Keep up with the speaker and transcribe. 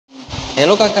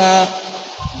Halo kakak,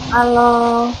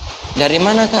 Halo, dari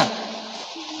mana kak?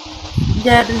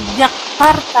 dari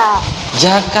Jakarta.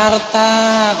 Jakarta,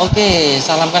 oke,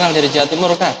 salam kenal dari Jawa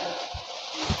Timur kak.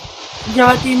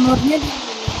 Jawa Timurnya di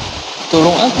mana?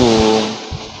 Tulung Agung,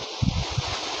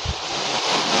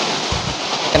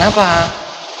 kenapa?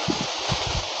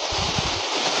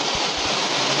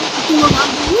 Tulung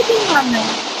Agungnya di mana?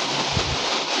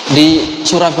 Di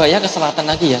Surabaya ke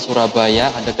selatan lagi ya, Surabaya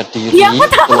ada Iya, Kediri, aku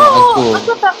tahu. Tulung Agung.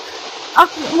 Aku tahu.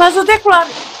 Aku maksudnya keluar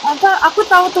apa? Aku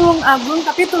tahu Tulung Agung,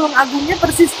 tapi Tulung Agungnya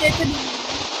persisnya itu di mana?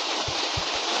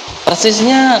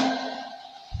 Persisnya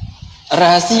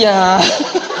rahasia.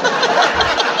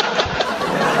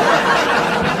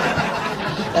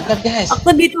 Lihat guys,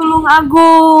 Aku di Tulung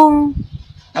Agung.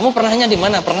 kamu pernahnya di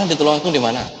mana? Pernah di Tulung Agung di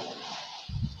mana?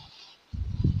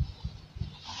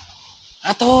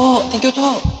 Atau thank you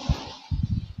tuh.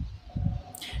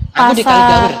 Aku di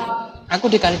Kaligawir. Pasar. Aku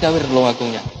di Kaligawir Tulung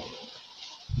Agungnya.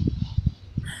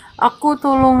 Aku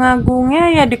Tulung Agungnya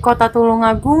ya di kota Tulung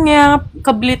Agungnya.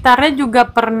 Ke Blitarnya juga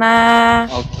pernah.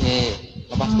 Oke,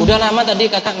 lepas. Udah lama tadi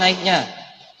kakak naiknya.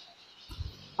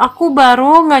 Aku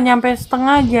baru nggak nyampe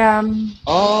setengah jam.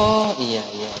 Oh iya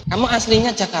iya. Kamu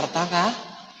aslinya Jakarta kah?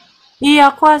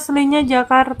 Iya, aku aslinya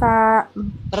Jakarta.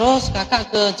 Terus kakak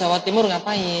ke Jawa Timur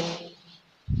ngapain?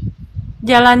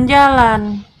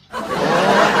 Jalan-jalan.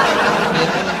 Oh,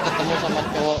 kirain ketemu sama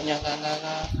cowoknya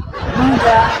kakak.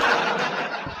 Enggak.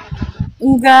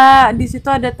 Enggak, di situ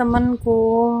ada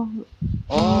temenku.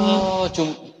 Oh,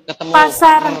 ketemu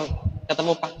Pasar partner,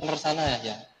 ketemu partner sana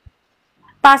ya.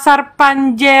 Pasar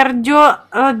Panjerjo,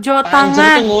 Jawa Panjer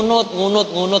Tengah. tuh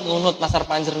ngunut, pasar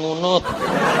Panjer ngunut.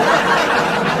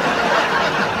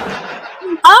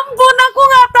 Ampun, aku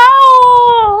nggak tahu.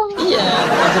 Iya,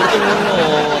 Panjer tuh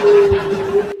ngunut.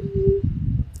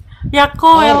 Ya kok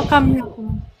Oh, welcome ya.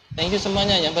 thank you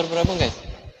semuanya yang baru bergabung guys.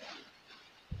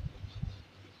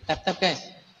 Tap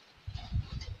guys.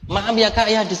 Maaf ya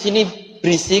kak ya di sini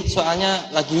berisik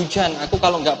soalnya lagi hujan. Aku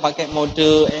kalau nggak pakai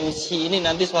mode MC ini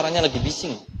nanti suaranya lagi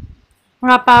bising.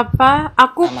 Nggak apa-apa.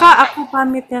 Aman. Aku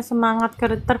pamit ya, semangat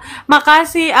kerja.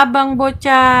 Makasih Abang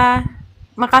Bocah.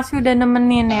 Makasih udah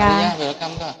nemenin Kak ya. Arya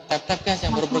welcome kak. Tap guys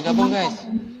yang baru bergabung guys.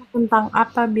 Tentang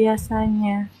apa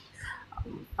biasanya?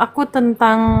 Aku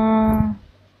tentang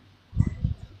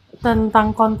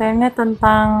kontennya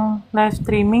tentang live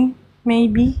streaming,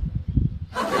 maybe.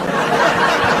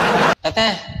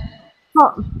 Teteh.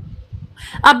 Kok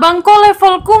abang kok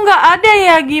levelku nggak ada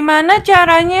ya? Gimana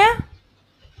caranya?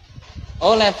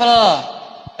 Oh level.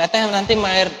 Teteh nanti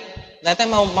Teteh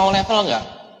mau level nggak?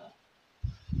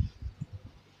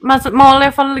 Maksud mau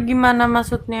level gimana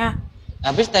maksudnya?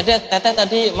 Habis teteh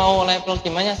tadi mau level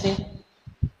gimana sih?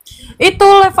 Itu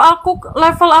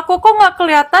level aku kok nggak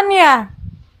kelihatan ya?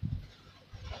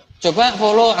 Coba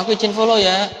follow, aku izin follow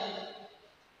ya.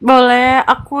 Boleh,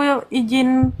 aku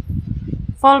izin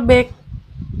fallback.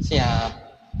 Siap.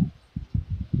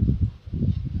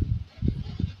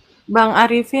 Bang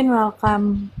Arifin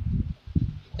welcome.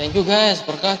 Thank you guys,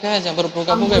 berkah guys yang baru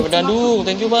bergabung guys, berdandung.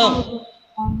 Thank you bang.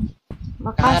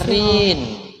 Makasih. Karin.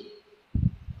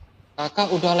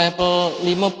 Kakak udah level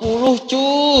 50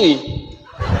 cuy.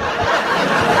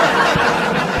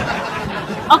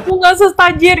 Aku nggak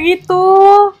setajir itu.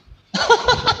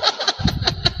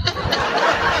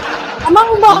 Emang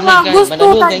Bang Agus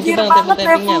tuh tajir banget,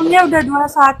 levelnya udah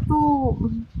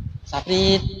 21.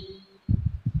 Saprit.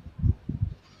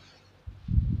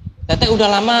 Teteh udah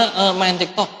lama main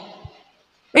TikTok.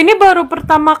 Ini baru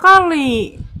pertama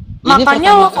kali.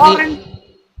 Makanya love orange.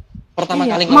 Pertama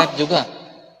kali nge-live juga.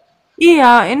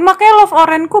 Iya, ini makanya love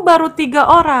orange-ku baru 3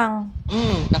 orang.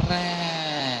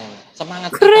 Keren.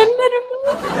 Semangat. Keren banget.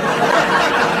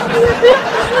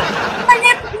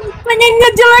 pengen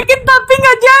ngejelekin tapi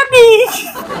nggak jadi.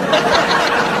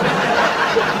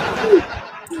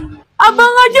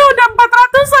 Abang aja udah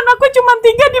 400-an, aku cuma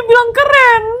 3 dibilang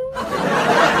keren.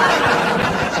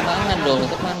 Semangat dong,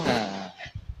 semangat.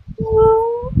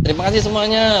 Terima kasih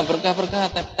semuanya,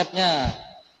 berkah-berkah tap-tapnya.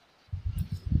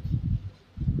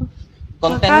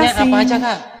 Kontennya apa aja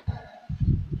kak?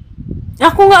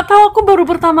 Aku nggak tahu, aku baru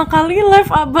pertama kali live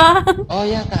abang. Oh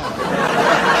iya kak.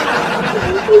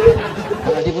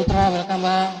 Bang Adi Putra, welcome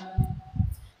bang.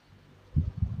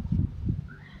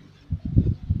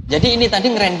 Jadi ini tadi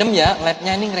ngerandom ya,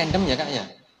 live-nya ini ngerandom ya kak ya?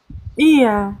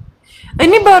 Iya.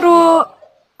 Ini baru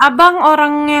abang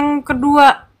orang yang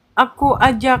kedua aku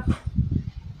ajak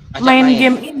main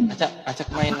game ini. Ajak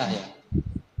main lah ya.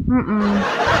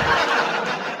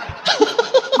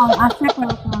 Bang Asep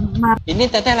welcome. Ini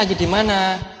teteh lagi di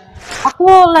mana? Aku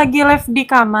lagi live di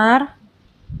kamar.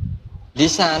 Di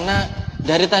sana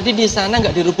Dari tadi di sana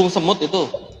nggak dirubung semut itu.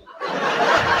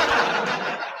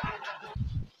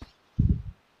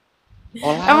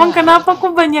 Emang Olah. kenapa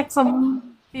kok banyak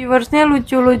viewersnya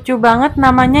lucu-lucu banget,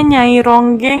 namanya Nyai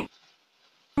Ronggeng,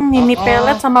 Oh, Nini oh,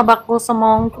 Pelet sama Bakul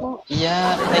Semongko.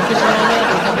 iya, thank you semuanya.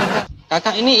 Kakak.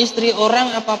 Kakak ini istri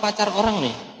orang apa pacar orang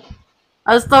nih?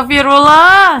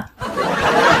 Astagfirullah.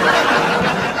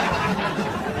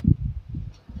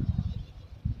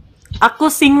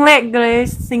 Aku single,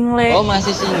 guys, single. Oh,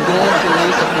 masih single cuy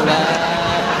sebulan.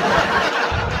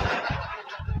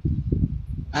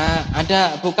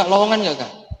 Ada buka lowongan nggak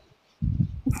kak?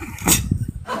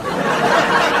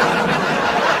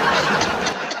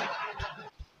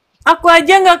 Aku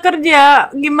aja nggak kerja,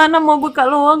 gimana mau buka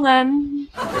lowongan?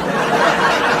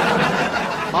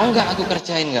 Mau nggak aku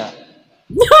kerjain nggak?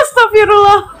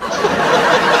 Astagfirullah.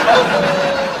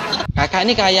 Kakak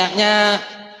ini kayaknya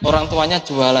orang tuanya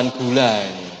jualan gula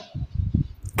ini.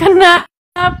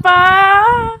 Kenapa?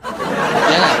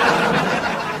 Ya kak?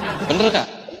 Bener kak?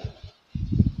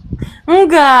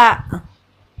 Enggak.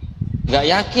 Nggak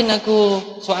yakin aku.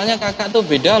 Soalnya kakak tuh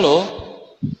beda loh.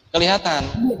 Kelihatan.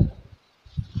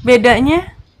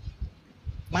 Bedanya?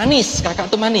 Manis, kakak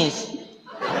tuh manis.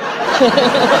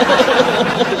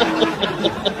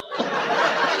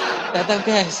 Teteh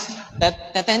guys,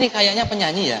 teteh ini kayaknya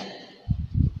penyanyi ya?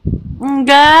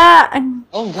 Enggak.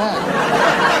 Oh enggak.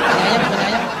 Penyayang,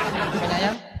 penyayang,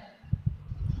 penyayang.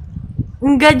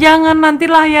 Enggak, jangan, nanti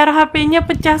layar HP-nya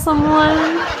pecah semua.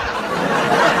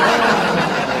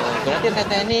 Oh, berarti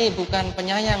teteh ini bukan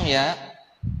penyayang ya?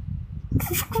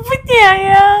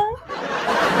 Penyayang.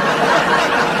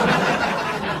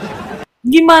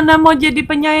 Gimana mau jadi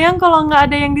penyayang kalau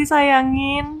nggak ada yang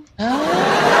disayangin?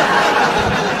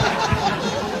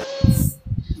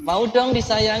 Mau dong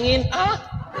disayangin?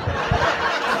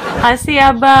 Kasih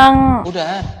abang.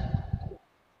 Udah.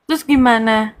 Terus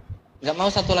gimana? Nggak mau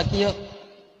satu lagi yuk.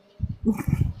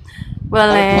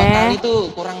 Kalau 2 kali Boleh.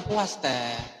 tuh kurang puas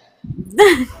teh.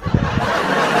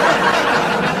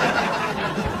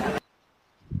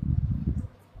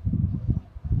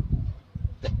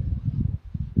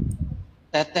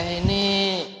 Teteh ini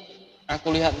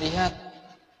aku lihat-lihat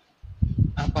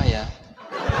apa ya?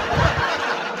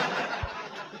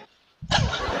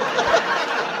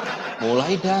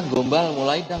 Mulai dah gombal.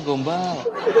 Gombal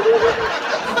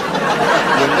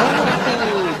tuh.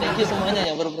 Thank you semuanya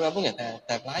yang baru bergabung ya,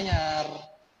 tap layar.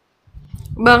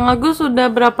 Bang Agus sudah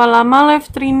berapa lama live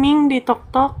streaming di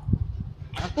TokTok?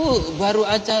 Aku baru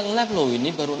aja live loh, ini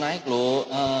baru naik loh,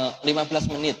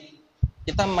 15 menit.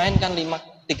 Kita main kan 3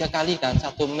 kali kan,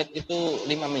 1 menit itu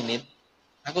 5 menit.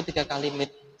 Aku 3 kali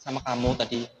meet sama kamu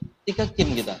tadi, 3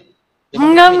 game kita.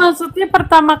 Enggak, maksudnya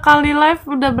pertama kali live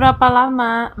udah berapa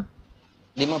lama?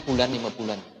 5 bulan.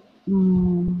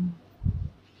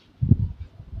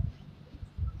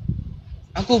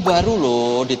 Aku baru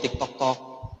loh di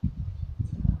TikTok.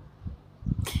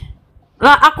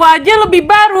 Lah, aku aja lebih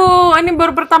baru. Ini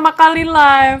baru pertama kali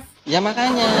live. Ya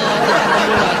makanya kita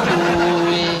pemula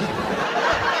cuy.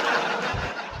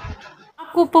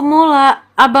 Aku pemula.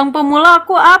 Abang pemula,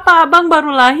 aku apa? Abang baru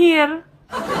lahir.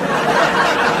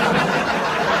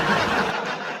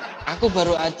 Aku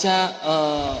baru aja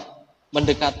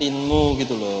mendekatinmu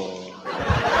gitu loh.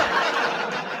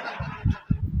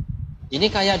 Ini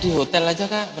kayak di hotel aja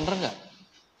kak, bener nggak?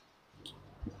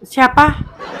 Siapa?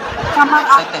 Kamar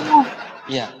aku.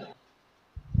 Iya.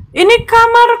 Ini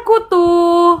kamarku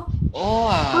tuh. Oh,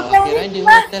 Hotel kirain di ini,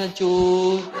 Mas. hotel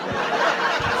cuy.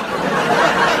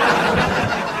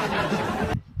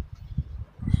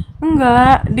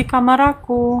 Enggak, di kamar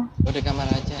aku. Oh, di kamar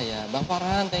aja ya. Bang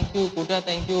Farhan, thank you. Kuda,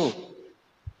 thank you.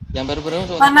 Yang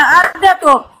baru-baru Mana ada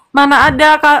tuh? Mana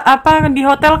ada apa di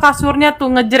hotel kasurnya tuh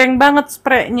ngejreng banget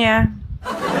spraynya.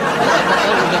 siapa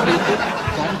tahu udah itu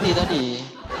ganti tadi.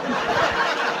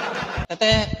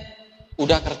 Teteh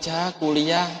udah kerja,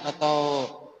 kuliah atau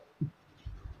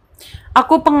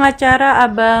Aku pengacara,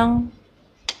 abang.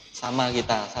 sama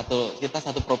kita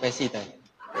satu profesi teh.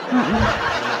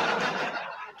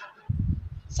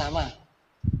 Sama.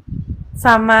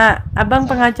 Sama, abang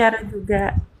pengacara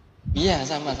juga. Iya,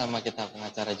 sama kita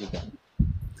pengacara juga.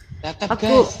 Tetep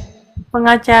Aku guys.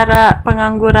 pengacara,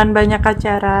 pengangguran banyak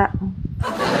acara.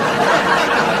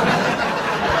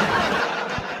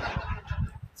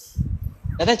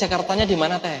 Teteh Jakartanya di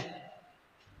mana teh?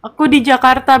 Aku di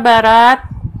Jakarta Barat.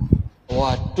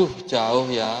 Waduh,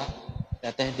 jauh ya.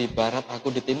 Teteh di barat,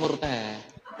 aku di timur teh.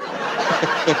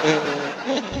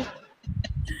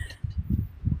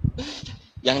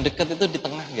 Yang deket itu di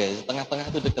tengah guys, tengah-tengah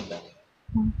itu deket dah.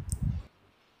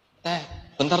 Teh,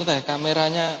 bentar teh,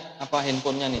 kameranya apa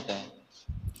handphonenya nih teh?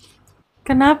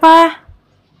 Kenapa?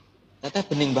 Teh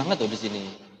bening banget tuh di sini.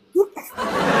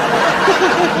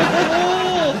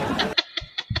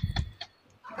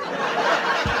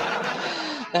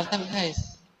 Ternyata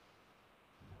guys,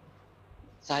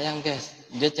 sayang guys,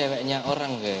 dia ceweknya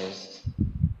orang guys.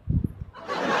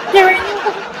 Ceweknya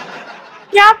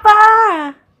siapa?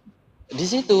 Di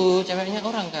situ ceweknya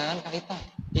orang kan, Kak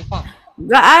Iva.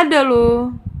 Gak ada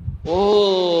loh.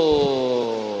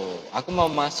 Oh, aku mau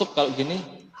masuk kalau gini.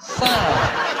 Sap,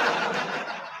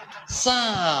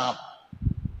 sap.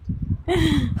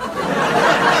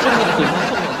 Masuk nggak tuh,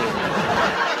 masuk nggak tuh?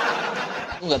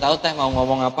 Aku nggak tahu teh mau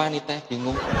ngomong apa nih teh,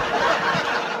 bingung.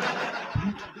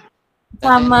 Teh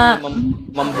Sama ini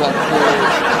membuatku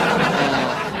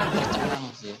tercengang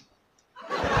sih.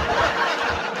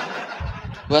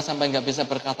 Gua sampai nggak bisa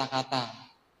berkata-kata.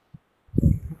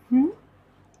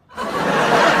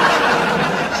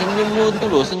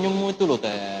 Senyummu itu loh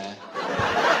teh.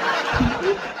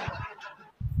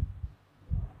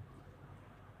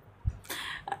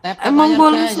 Tap emang aja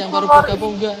boleh guys, yang baru sekeluar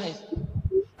bergabung guys.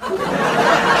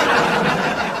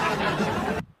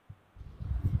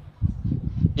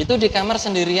 Itu di kamar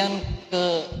sendirian ke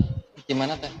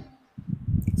gimana teh?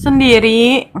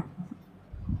 sendiri.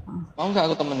 Mau nggak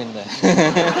aku temenin teh?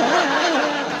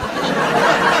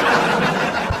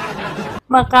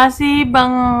 Makasih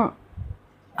Bang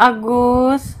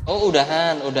Agus. Oh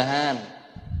udahan.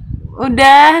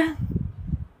 Udah,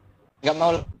 Nggak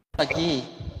mau lagi.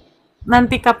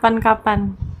 nanti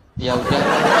kapan-kapan. Ya udah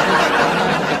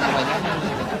mulai nyaman.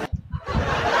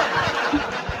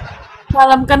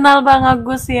 Salam kenal Bang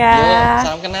Agus ya. Yuk,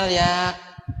 salam kenal ya.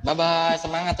 Bye bye,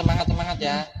 semangat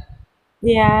ya.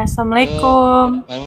 Ya, assalamualaikum. Yuk.